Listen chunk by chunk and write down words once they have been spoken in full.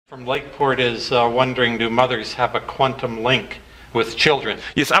From Lakeport is wondering, do mothers have a quantum link with children?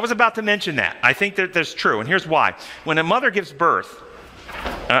 Yes, I was about to mention that. I think that that's true, and here's why. When a mother gives birth,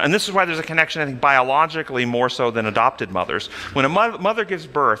 and this is why there's a connection, I think, biologically more so than adopted mothers. When a mother gives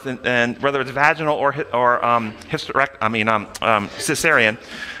birth, and whether it's vaginal or cesarean,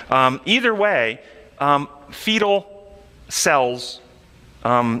 either way, fetal cells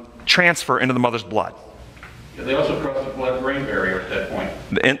transfer into the mother's blood. They also cross the blood-brain barrier at that point.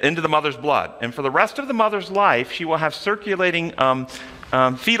 Into the mother's blood. And for the rest of the mother's life, she will have circulating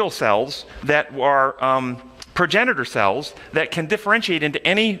fetal cells that are progenitor cells that can differentiate into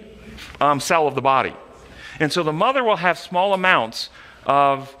any cell of the body. And so the mother will have small amounts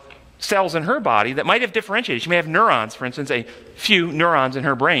of cells in her body that might have differentiated. She may have neurons, for instance, a few neurons in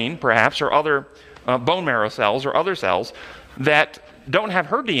her brain, perhaps, or other bone marrow cells or other cells that don't have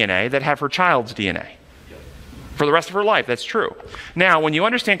her DNA, that have her child's DNA. For the rest of her life, that's true. Now, when you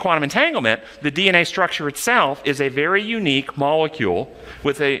understand quantum entanglement, the DNA structure itself is a very unique molecule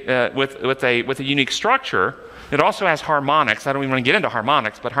with a unique structure. It also has harmonics. I don't even want to get into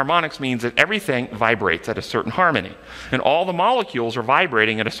harmonics, but harmonics means that everything vibrates at a certain harmony. And all the molecules are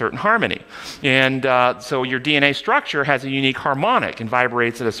vibrating at a certain harmony. And so your DNA structure has a unique harmonic and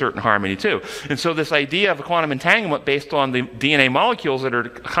vibrates at a certain harmony too. And so this idea of a quantum entanglement based on the DNA molecules that are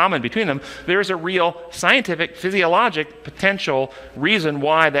common between them, there's a real scientific, physiologic, potential reason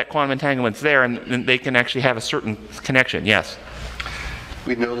why that quantum entanglement's there, and they can actually have a certain connection. Yes?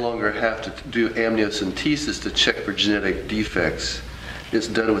 We no longer have to do amniocentesis to check for genetic defects. It's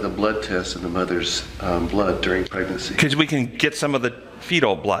done with a blood test in the mother's blood during pregnancy. Because we can get some of the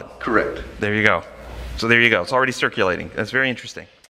fetal blood. Correct. There you go. So there you go. It's already circulating. That's very interesting.